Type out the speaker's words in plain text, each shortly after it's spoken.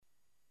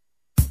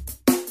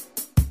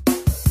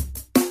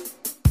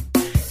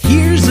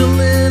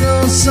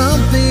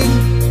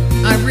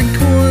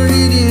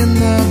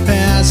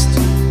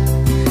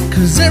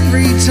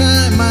every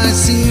time I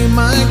see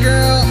my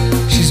girl,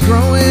 she's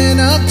growing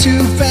up too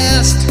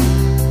fast.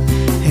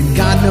 And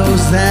God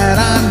knows that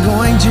I'm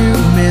going to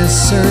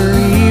miss her,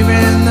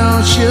 even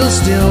though she'll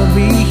still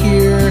be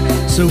here.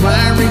 So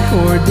I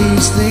record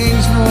these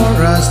things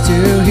for us to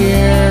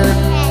hear.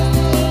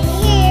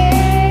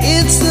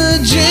 It's the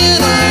JennaCast.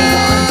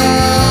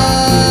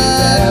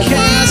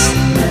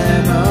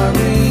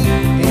 Memory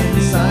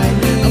inside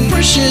me. A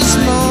precious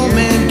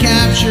moment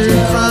captured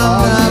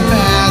from the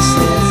past.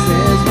 This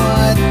is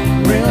what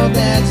real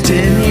dad's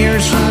 10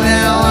 years from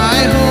now.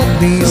 I hope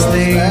these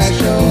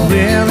things will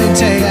really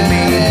take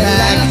me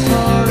back.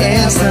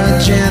 It's the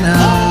JennaCast.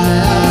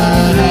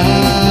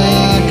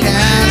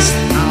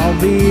 I'll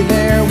be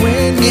there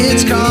when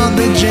it's called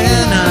the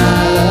JennaCast.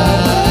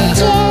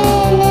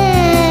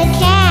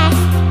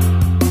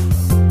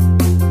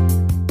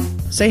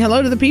 Say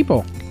hello to the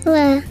people.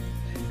 Hello.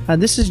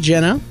 This is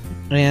Jenna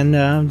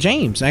and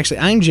James. Actually,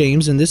 I'm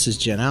James and this is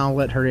Jenna. I'll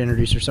let her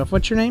introduce herself.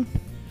 What's your name?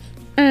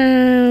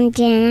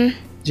 Jenna.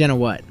 Jenna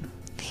what?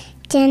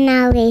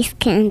 Jenna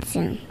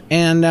Wisconsin.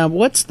 And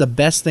what's the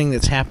best thing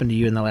that's happened to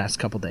you in the last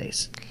couple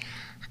days?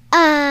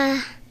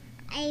 I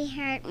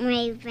hurt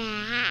my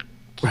back.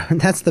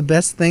 That's the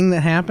best thing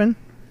that happened?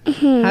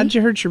 Mm-hmm. How did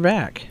you hurt your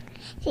back?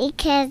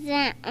 Because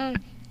it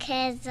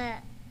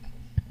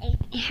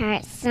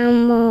hurts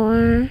some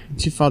more.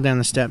 Did you fall down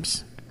the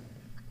steps?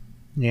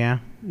 Yeah?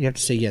 You have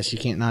to say yes. You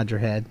can't nod your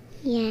head.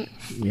 Yes.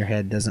 Your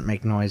head doesn't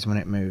make noise when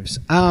it moves.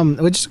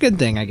 Which is a good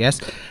thing, I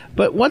guess.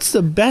 But what's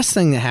the best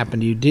thing that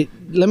happened to you?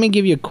 Let me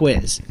give you a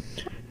quiz.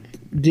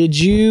 Did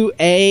you,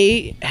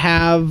 A,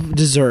 have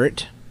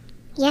dessert?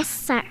 Yes,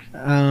 sir.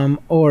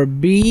 Or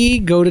B,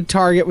 go to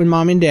Target with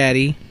Mom and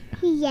Daddy?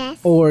 Yes.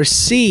 Or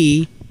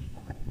C,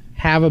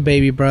 have a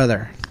baby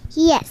brother?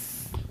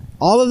 Yes.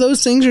 All of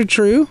those things are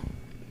true?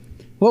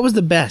 What was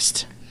the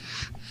best?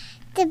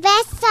 The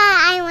best part,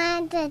 I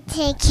wanted to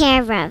take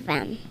care of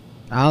him.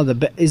 Oh,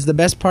 is the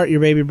best part your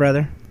baby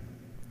brother?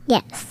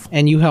 Yes.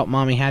 And you help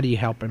Mommy. How do you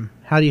help him?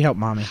 How do you help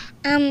Mommy?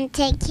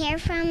 Take care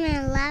of him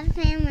and love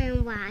him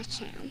and watch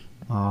him.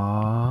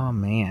 Oh,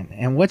 man.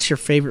 And what's your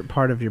favorite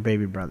part of your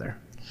baby brother?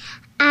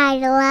 I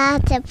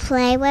love to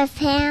play with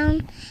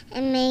him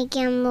and make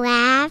him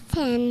laugh.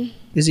 And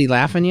Is he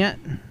laughing yet?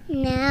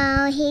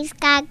 no, he's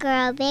got to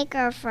grow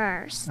bigger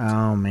first.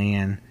 Oh,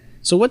 man.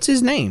 So what's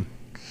his name?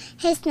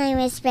 His name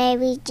is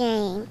Baby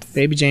James.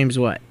 Baby James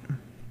what?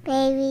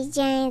 Baby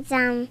James,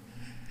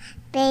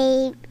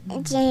 Baby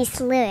James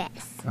Lewis.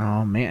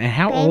 Oh, man. And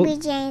how Baby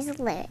old? James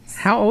Lewis.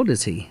 How old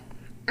is he?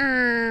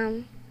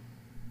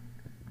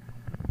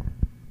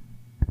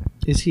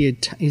 Is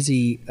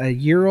he a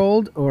year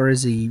old, or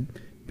is he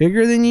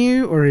bigger than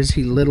you, or is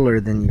he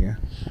littler than you?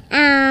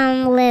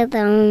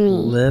 Little me.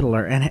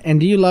 Littler. And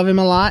do you love him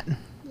a lot?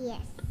 Yes.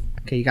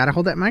 Okay, you got to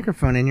hold that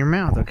microphone in your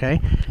mouth, okay?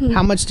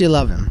 How much do you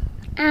love him?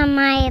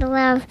 I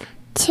love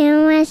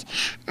too much.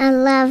 I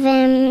love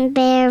him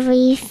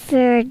very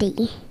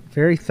 30.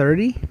 Very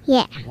 30?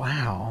 Yeah.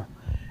 Wow.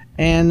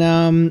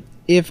 And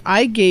if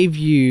I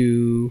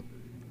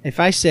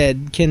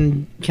said,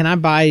 can I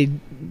buy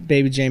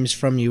Baby James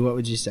from you, what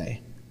would you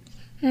say?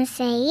 I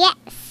say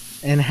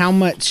yes. And how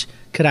much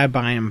could I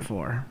buy him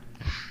for?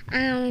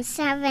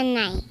 7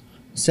 nights.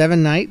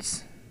 7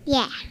 nights?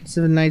 Yeah.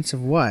 7 nights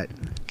of what?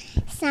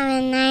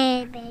 7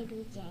 nights,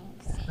 Baby James.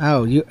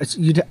 Oh,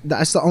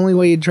 that's the only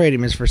way you'd trade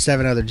him is for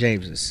 7 other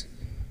Jameses.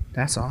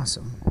 That's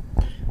awesome.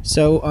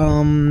 So,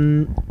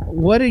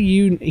 what are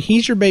you?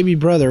 He's your baby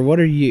brother. What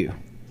are you?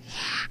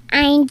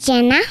 I'm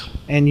Jenna.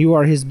 And you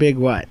are his big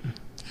what?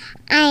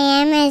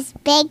 I am his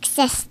big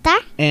sister.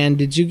 And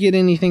did you get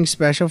anything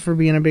special for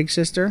being a big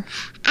sister?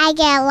 I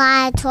get a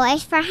lot of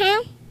toys for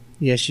him.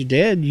 Yes, you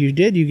did. You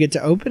did. You get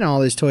to open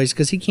all his toys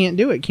because he can't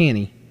do it, can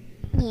he?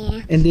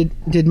 Yeah. And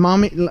did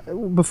Mommy,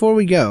 before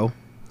we go,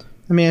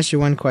 let me ask you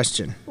one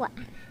question. What?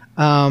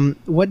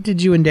 What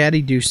did you and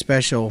Daddy do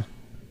special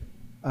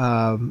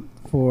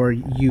for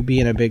you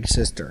being a big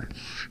sister?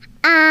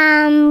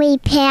 We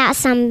picked out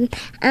some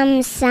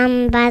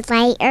Buzz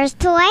Lightyear's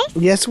toys.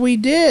 Yes, we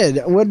did.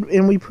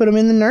 And we put them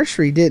in the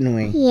nursery, didn't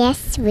we?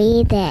 Yes,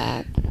 we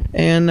did.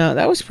 And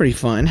that was pretty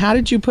fun. How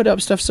did you put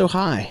up stuff so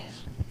high?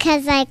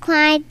 Because I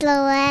climbed the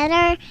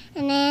ladder,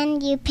 and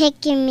then you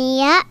picked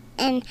me up,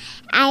 and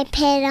I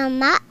put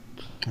them up.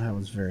 That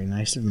was very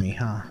nice of me,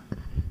 huh?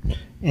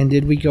 And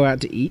did we go out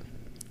to eat?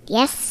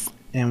 Yes.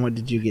 And what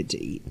did you get to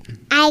eat?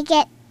 I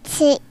get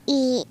to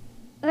eat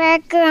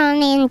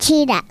macaroni and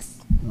Cheetos.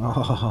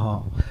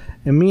 Oh,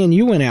 and me and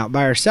you went out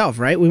by ourselves,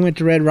 right? We went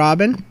to Red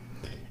Robin,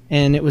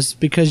 and it was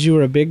because you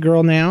were a big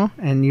girl now,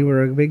 and you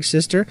were a big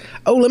sister.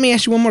 Oh, let me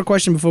ask you one more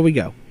question before we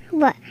go.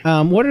 What?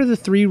 What are the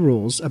 3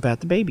 rules about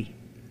the baby?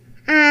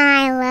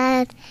 I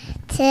love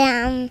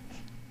to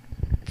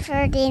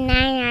 39.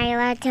 I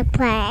love to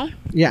play.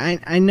 Yeah,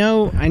 I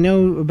know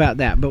about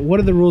that. But what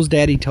are the rules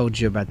Daddy told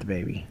you about the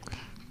baby?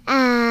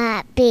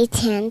 Be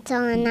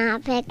gentle and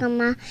not pick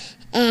them up,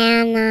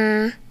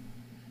 and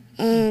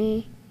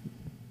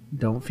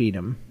don't feed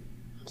him.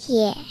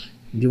 Yeah.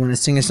 Do you want to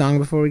sing a song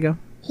before we go?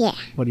 Yeah.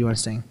 What do you want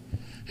to sing?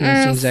 You want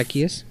to sing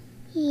Zacchaeus?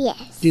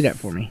 Yes. Do that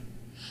for me.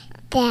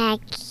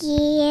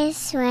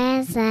 Zacchaeus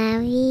was a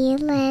wee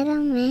little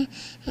man,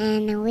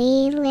 and a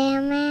wee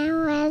little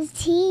man was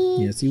he.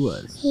 Yes, he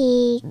was.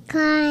 He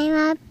climbed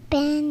up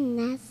in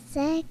the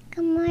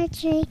sycamore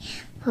tree,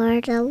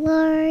 for the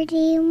Lord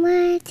he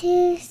wanted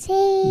to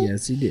see.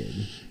 Yes, he did.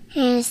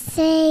 And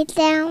stayed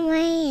that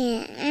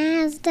way,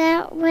 and as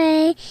that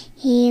way,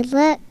 he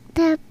looked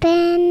up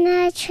in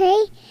the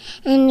tree,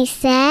 and he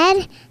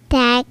said,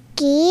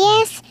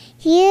 Zacchaeus,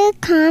 you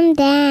come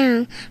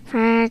down,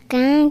 for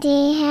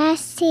Gandhi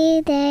has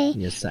today.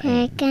 Yes, I For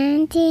am.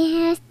 Gandhi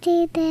has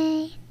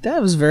today.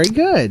 That was very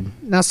good.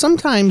 Now,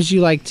 sometimes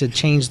you like to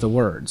change the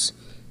words,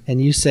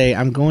 and you say,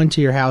 I'm going to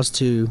your house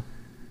to...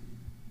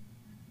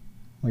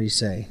 What do you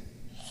say?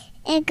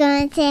 I'm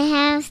going to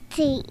have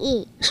to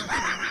eat.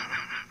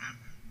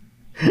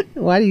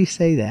 Why do you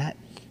say that?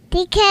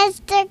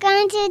 Because they're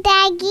going to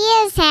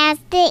Zacchaeus' house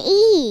to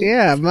eat.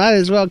 Yeah, might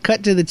as well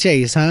cut to the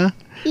chase, huh?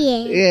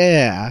 Yeah.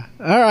 Yeah.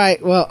 All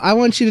right. Well, I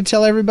want you to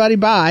tell everybody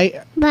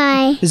bye.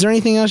 Bye. Is there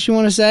anything else you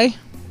want to say?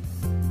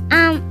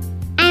 I want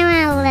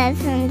to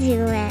listen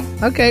to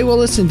it. Okay, we'll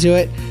listen to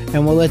it,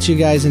 and we'll let you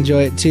guys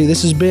enjoy it, too.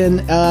 This has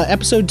been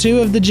episode 2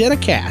 of the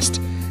JennaCast,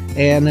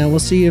 and we'll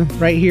see you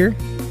right here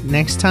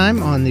next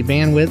time on the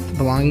bandwidth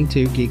belonging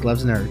to Geek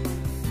Loves Nerd.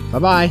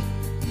 Bye-bye.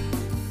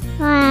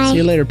 Bye. See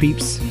you later,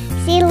 peeps.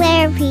 See you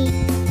later, Pete.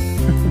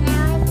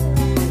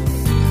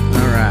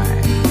 All right.